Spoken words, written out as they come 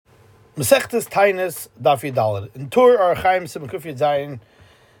Mesechtes Tainis Daf Yudalid. In Tur Archaim Simon Kuf Yud Zayin,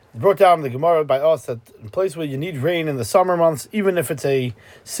 brought down in the Gemara by us that in a place where you need rain in the summer months, even if it's a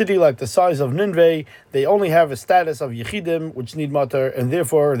city like the size of Nineveh, they only have a status of Yechidim, which need matar, and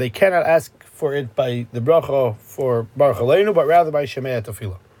therefore they cannot ask for it by the bracha for Baruch Aleinu, but rather by Shemei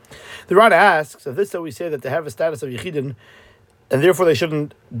Tefillah. The Rana asks, if this that we say that they have a status of Yechidim, and therefore they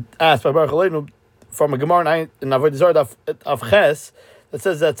shouldn't ask by Baruch Aleinu, from a Gemara in Avodah Zarah of Ches, that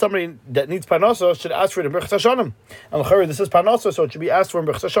says that somebody that needs parnasa should ask for it in Birchas Hashanim. And l'chayr, this is parnasa, so it should be asked for in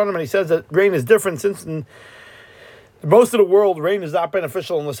Birchas Hashanim. And he says that rain is different since in most of the world, rain is not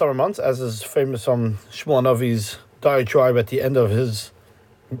beneficial in the summer months, as is famous from Shmuel Navi's diatribe at the end of his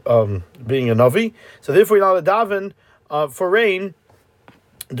being a Navi. So therefore, you're not a daven for rain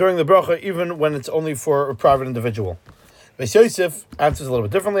during the bracha, even when it's only for a private individual. Beis Yosef answers a little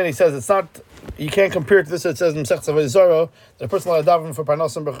bit differently, and he says it's not. You can't compare it to this. It says in Mesechtes Avodah Zarah that a person allowed daven for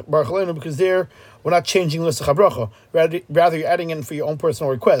parnasa and Baruch Aleinu because there we're not changing Nusach HaBracha. Rather, you're adding in for your own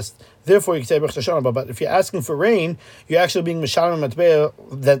personal request. Therefore, you can say Birchas Hashanah. But if you're asking for rain, you're actually being Mishalim Matbeah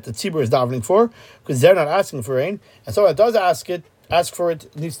that the tzibur is davening for, because they're not asking for rain. And so it does ask for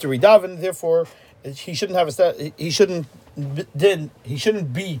it needs to redaven. Therefore, he shouldn't have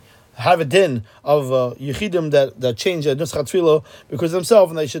have a din of Yechidim that change a Nusach Tefillah because of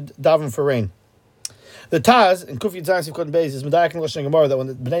themselves, and they should daven for rain. The Taz in Kuf Yud Zayin Sif Kotten Beis is Medayak in Lashon Gemara that when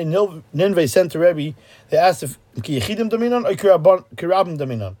the Bnei Ninveh sent to Rebbe, they asked if Ki Yechidim Dominon or Ki Rabbim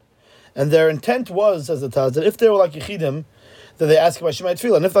Dominon, and their intent was, as the Taz, that if they were like Yechidim, then they ask by Shemei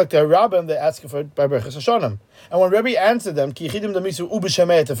Tefillah, and if like they're Rabbim, they ask for it by Birchas Hashanim. And when Rebbe answered them, Ki Yechidim Demisu U'B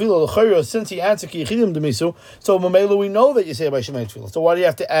Shemei Tefillah, l'chayra, since he answered Ki Yechidim Demisu, so Mamela we know that you say by Shemei Tefillah. So why do you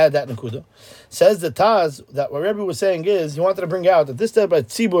have to add that Nekuda? Says the Taz that what Rebbe was saying is he wanted to bring out that this time by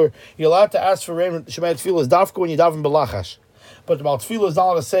Tzibur you're allowed to ask for rain. Shemei Tefillah is dafka when you daven belachash, but about Tefillah is not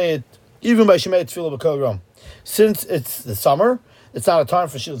allowed to say it even by Shemei Tefillah b'kol ram. Since it's the summer, it's not a time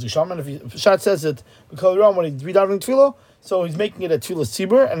for Shilus Gesham, and if Shat says it b'kol ram when he's redavening Tefillah, so he's making it a Tefillah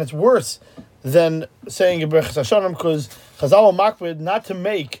Tzibur, and it's worse than saying a Birchas Hashanim because Chazal Makbid not to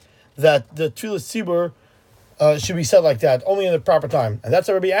make that the Tefillah Tzibur should be said like that, only in the proper time. And that's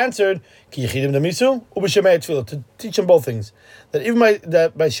how Rabbi answered, Ki Yechidim Demisu, U'B'Shemei Tefillah, to teach them both things. That even by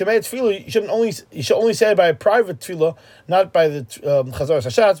Shemei Tefillah, you should only say it by a private Tefillah, not by the Chazar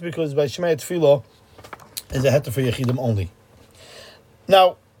Hashatz, because by Shemei Tefillah is a heter for Yechidim only.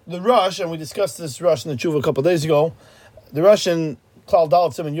 Now, the Rosh, and we discussed this Rosh in the Tshuva a couple of days ago, the Rosh in Klal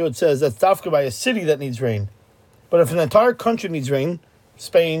Dalet Siman Yud says that's dafka by a city that needs rain. But if an entire country needs rain,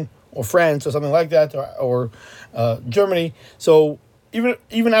 Spain or France or something like that, or Germany, so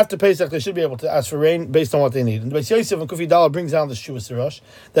even after Pesach, they should be able to ask for rain based on what they need. And Beis Yosef and Kufi Dala brings down this Shuvas Rosh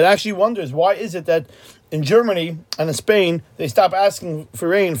that actually wonders why is it that in Germany and in Spain they stop asking for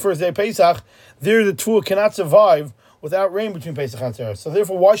rain first day Pesach. There the Tvua cannot survive without rain between Pesach and Teres. So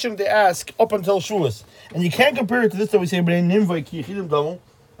therefore, why shouldn't they ask up until Shavuos? And you can't compare it to this that we say, but in Ninveh Ki Yechidim Domu,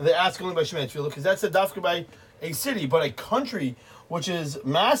 and they ask only by Shemei Tefillah, because that's a dafka by a city, but a country which is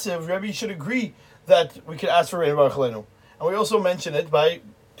massive. Rebbe should agree that we could ask for rain in Baruch Aleinu. And we also mention it by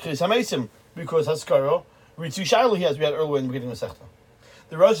Chis HaMesim, because Haskaro, Ritzu Shailu we had earlier in the beginning of Sechta.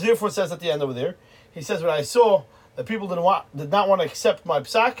 The Rosh therefore says at the end over there, he says, when I saw that people did not want to accept my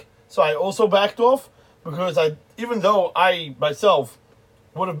psak, so I also backed off, because even though I myself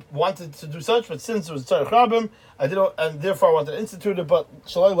would have wanted to do such, but since it was Tzarech Rabbim, I didn't, and therefore I wanted to institute it, but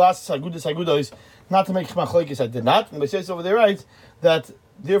Shalai last Hagudas, not to make Machlokes, I did not. And Beis over there writes that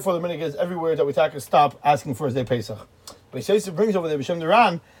therefore the minhag is everywhere that we take a stop asking for his day Pesach. Beis brings over there B'Shem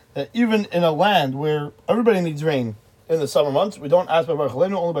Duran that even in a land where everybody needs rain in the summer months, we don't ask by Baruch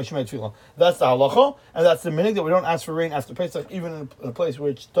Aleinu, only by Shemei Tefillah. That's the halacha, and that's the minhag that we don't ask for rain after Pesach, even in a place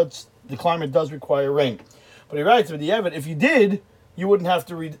where the climate does require rain. But he writes with the Evid, if you did, you wouldn't have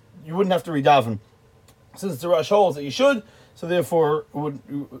to redaven, since the Rosh holds that you should. So therefore,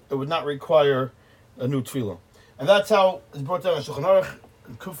 it would not require a new tefillah, and that's how it's brought down in Shulchan Aruch,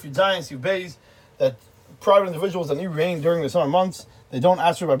 Kuf Yud Zayin Sif Beis, that private individuals that need rain during the summer months, they don't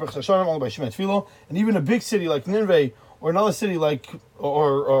ask for it by Birchas Hashanim, only by Shemei Tefillah. And even a big city like Nineveh, or another city like,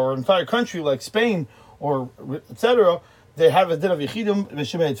 or an entire country like Spain, or etc., they have a din of Yechidim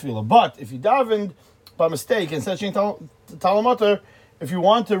Shemei Tefillah. But if you davened by mistake instead of changing Talamater, if you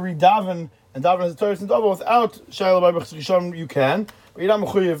want to redaven and daven as a Torah and Dava without Shaila by Birchas Hashanim, you can, but you're not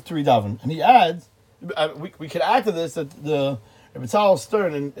mechuyev to redaven. And he adds, we could add to this that the Betzalel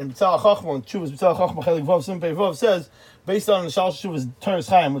Stern in Betzalel Chachma and Chuvas Betzalel Chachma Chelik Vav Simpei Vav says, based on the Shalosh Chuvas Teres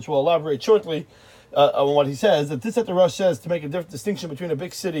Chaim, which we'll elaborate shortly on what he says, that this at the Rosh says to make a different distinction between a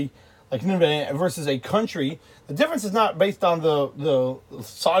big city like Nineveh, versus a country, the difference is not based on the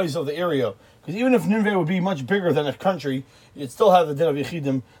size of the area. Because even if Nineveh would be much bigger than a country, you'd still have the din of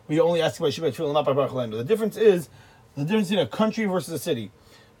Yechidim, where you only ask by Shemayat Tefillah, not by Baruch Aleinu. The difference is the difference in a country versus a city.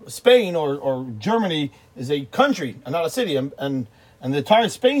 Spain or Germany is a country and not a city, and the entire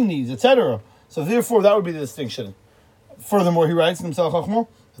Spain needs, etc. So therefore, that would be the distinction. Furthermore, he writes in himself,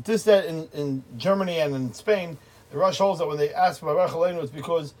 that in Germany and in Spain, the Rosh holds that when they ask by Baruch Aleinu, it's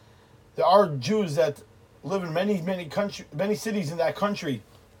because there are Jews that live in many cities in that country.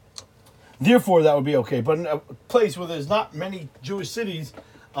 Therefore, that would be okay. But in a place where there's not many Jewish cities,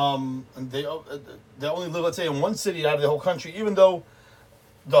 and they only live, let's say, in one city out of the whole country, even though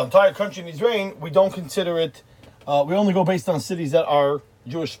the entire country needs rain, we don't consider it. We only go based on cities that are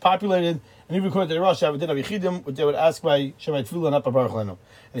Jewish populated, and even according to the Rosh, have a din of Yechidim, which they would ask by Shemayat Tefillah, not by Baruch Aleinu. And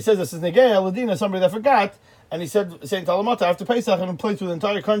he says this is Negei Aladina, somebody that forgot, and he said, saying Talamata, after Pesach, in a place where the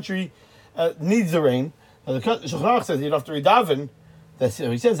entire country needs the rain. Now, the Shulchan Aruch says you don't have to read Davin.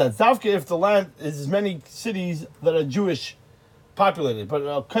 He says that Zavka, if the land is as many cities that are Jewish populated, but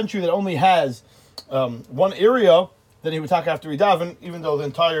a country that only has one area, then he would talk after Davin, even though the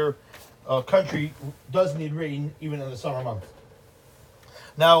entire country does need rain, even in the summer months.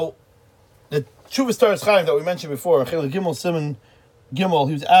 Now, the Tshuvas Toras Chaim that we mentioned before, Chelik Gimel Simon Gimel,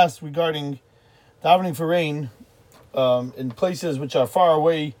 he was asked regarding davening for rain in places which are far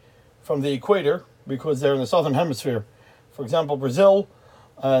away from the equator because they're in the southern hemisphere. For example, Brazil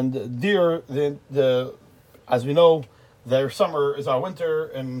and there, as we know, their summer is our winter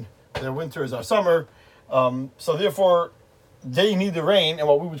and their winter is our summer. So therefore, they need the rain in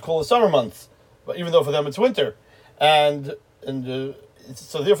what we would call the summer months, but even though for them it's winter, and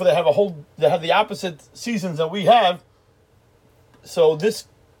so therefore they have the opposite seasons that we have. So this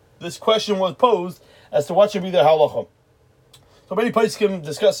question was posed as to what should be their halacha. So many places can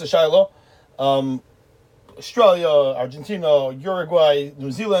discuss the Shiloh. Australia, Argentina, Uruguay,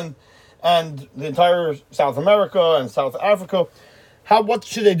 New Zealand, and the entire South America and South Africa. What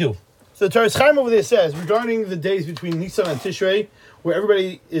should they do? So the Toras Chaim over there says, regarding the days between Nisan and Tishrei, where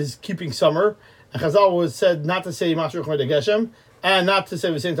everybody is keeping summer, and Chazal was said not to say Mashruch Mordei Geshem, and not to say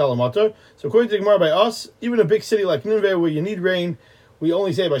V'sein Talamatar. So according to the Gemara by us, even a big city like Nineveh, where you need rain, we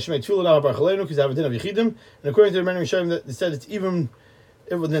only say by Shemayat Tefillah, not by Baruch Aleinu, because they have a din of Yechidim. And according to the many Rishonim, that they said it's even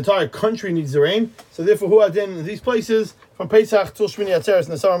if the entire country needs the rain. So therefore, who had in these places, from Pesach till Shmini Atzeres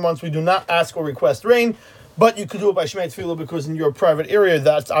in the summer months, we do not ask or request rain, but you could do it by Shemayat Tefillah because in your private area,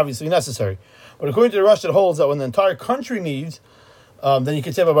 that's obviously necessary. But according to the Rosh, it holds that when the entire country needs, then you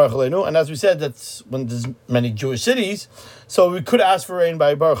can say by Baruch Aleinu. And as we said, that's when there's many Jewish cities, so we could ask for rain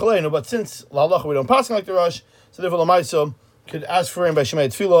by Baruch Aleinu. But since L'Halacha we don't pass like the Rosh, so therefore L'Maisa could ask for rain by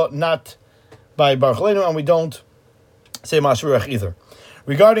Shemayat Tefillah, not by Baruch Aleinu, and we don't say Mashruach either.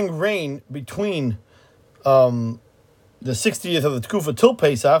 Regarding rain between the 60th of the Tekufa till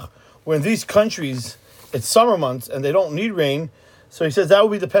Pesach, where in these countries it's summer months and they don't need rain, so he says that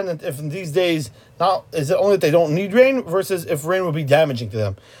would be dependent if in these days, now is it only that they don't need rain versus if rain would be damaging to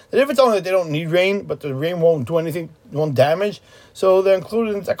them. And if it's only that they don't need rain, but the rain won't do anything, won't damage, so they're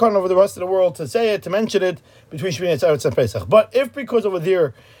included in Zakon over the rest of the world to say it, to mention it between Shmini Atzeres and Pesach. But if because over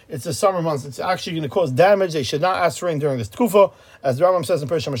there it's the summer months, it's actually going to cause damage, they should not ask for rain during this Tekufa, as the Rambam says in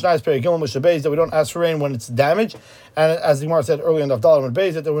Perishah Mishnayos, Perek Gimel Mishnah Beis, that we don't ask for rain when it's damaged, and as the Gemara said earlier in Daf Dalet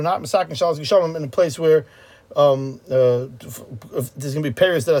Beis, that they were not Masakin Shalos Gishamim in a place where if there's going to be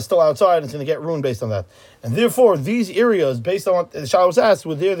periods that are still outside, it's going to get ruined based on that. And therefore, these areas, based on what the Shah was asked,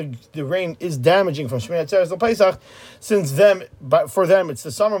 where there the rain is damaging from Shmini Atzeres to Pesach, since for them it's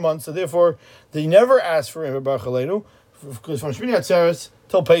the summer months, so therefore they never ask for rain by Baruch Aleinu, because from Shmini Atzeres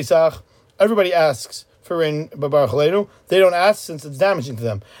till Pesach, everybody asks for rain by Baruch Aleinu. They don't ask since it's damaging to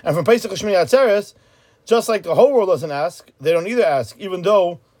them. And from Pesach to Shmini Atzeres, just like the whole world doesn't ask, they don't either ask, even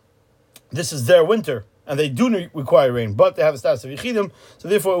though this is their winter. And they do require rain, but they have a status of Yechidim, so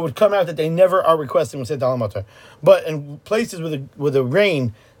therefore it would come out that they never are requesting V'sein Talamatar. But in places where the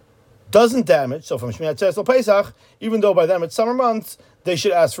rain doesn't damage, so from Shmini Atzeres till Pesach, even though by them it's summer months, they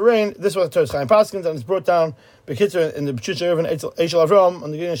should ask for rain. This was the Toras Chaim Paskins, and it's brought down Bekitzer in the B'chutz Eruvin Eichel Avram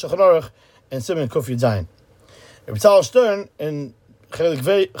on the Gidin Shulchan Aruch and Simon Kuf Yud Zayin. Rebbe Stern in Chelik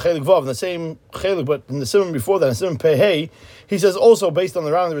Vav, in the same Chelik, but in the Simon before that, in Simon Pei Hey, he says also based on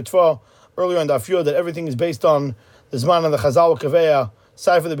the round of the Ritva earlier on Daf Yud, that everything is based on the Zman and the Chazal Kaveya,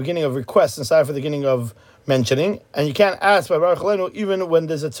 side for the beginning of requests and side for the beginning of mentioning, and you can't ask by Baruch Aleinu even when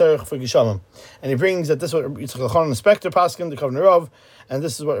there's a tzarech for Gishamim. And he brings that this is what Yitzchak Elchanan Inspector Paskin, the Kovner Rav, and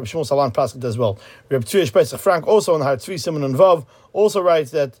this is what Shmuel Salan Paskin does as well. Reb Tzvi Pesach Frank, also in the Har Tzvi Simon and Vav, also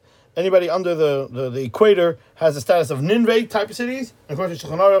writes that anybody under the equator has the status of Ninveh type of cities, according to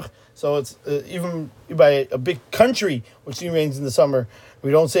Shulchan Aruch. So it's even by a big country which rains in the summer.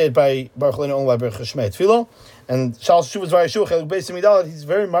 We don't say it by Baruch Leinu, only by Baruch Shmei Tefillah. And Shal Shuvas Vayishu Chelik Beis Midal, he's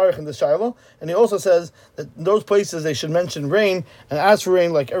very marich in the Shiloh, and he also says that in those places they should mention rain and ask for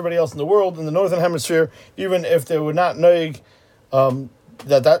rain like everybody else in the world in the northern hemisphere, even if they were not noig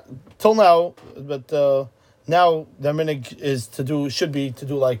that till now, but now the minig should be to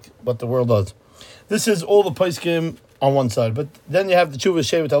do like what the world does. This is all the poskim on one side, but then you have the Chuvas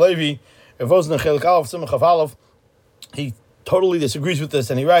Shevet Halevi, Rav Osner Chelik Aleph Simcha Chaf Aleph. He totally disagrees with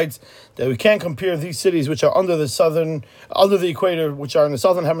this, and he writes that we can't compare these cities which are under the equator, which are in the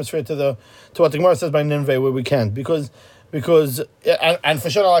southern hemisphere, to what the Gemara says by Nineveh, where we can't, because and for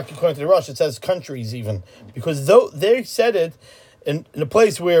sure, like according to the Rush, it says countries even, because though they said it in a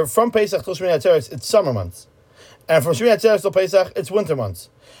place where from Pesach till Shmini Atzeres it's summer months, and from Shmini Atzeres till Pesach it's winter months.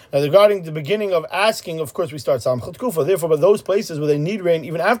 Now, regarding the beginning of asking, of course, we start Samchat Kufa. Therefore, by those places where they need rain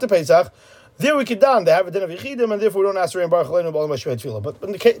even after Pesach, there we could down. They have a din of Yechidim, and therefore we don't ask rain Baruch Leinu B'Olam Shvei Tefillah. But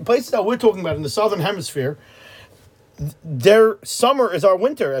in the places that we're talking about in the southern hemisphere, their summer is our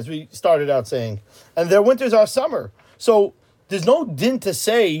winter, as we started out saying, and their winter is our summer. So there's no din to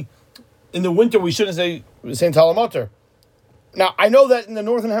say in the winter we shouldn't say Saint Talamater. Now I know that in the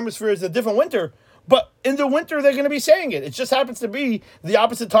northern hemisphere is a different winter, but in the winter they're going to be saying it. It just happens to be the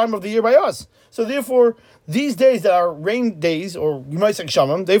opposite time of the year by us. So therefore, these days that are rain days, or you might say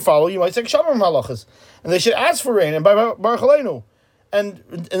Shamim, they follow you might say Shamim halachas, and they should ask for rain and by Baruch Aleinu. And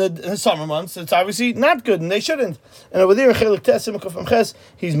in the summer months, it's obviously not good, and they shouldn't. And over there, Chelik Tesim Kufam Ches,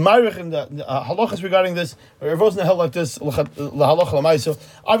 he's marich in the halachas regarding this. Rav Osner held like this lahalacha l'maiso.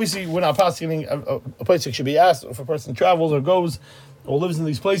 Obviously, we're not passing a place that should be asked if a person travels or goes or lives in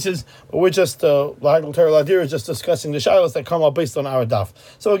these places. But we're just Lahagel Torah Ladir is just discussing the shilas that come up based on our daf.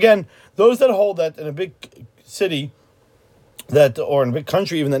 So again, those that hold that in a big city, or in a big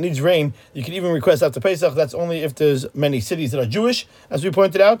country even that needs rain, you can even request after Pesach. That's only if there's many cities that are Jewish, as we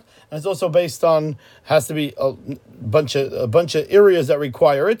pointed out, and it's also based on has to be a bunch of areas that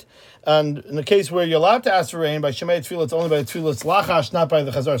require it. And in the case where you're allowed to ask for rain by Shemei Tefillah, it's only by Tefillah's Lachash, not by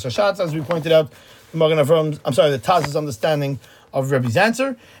the Chazar Sashatz, as we pointed out. The Taz's understanding of Rebbe's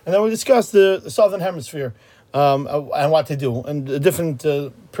answer, and then we discussed the southern hemisphere and what to do and the different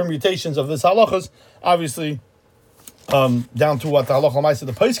permutations of this halachas. Obviously, down to what the halacha l'maisa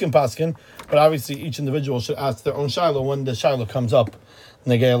the poskim paskin, but obviously each individual should ask their own shiloh when the shiloh comes up.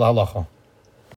 Negei halacha.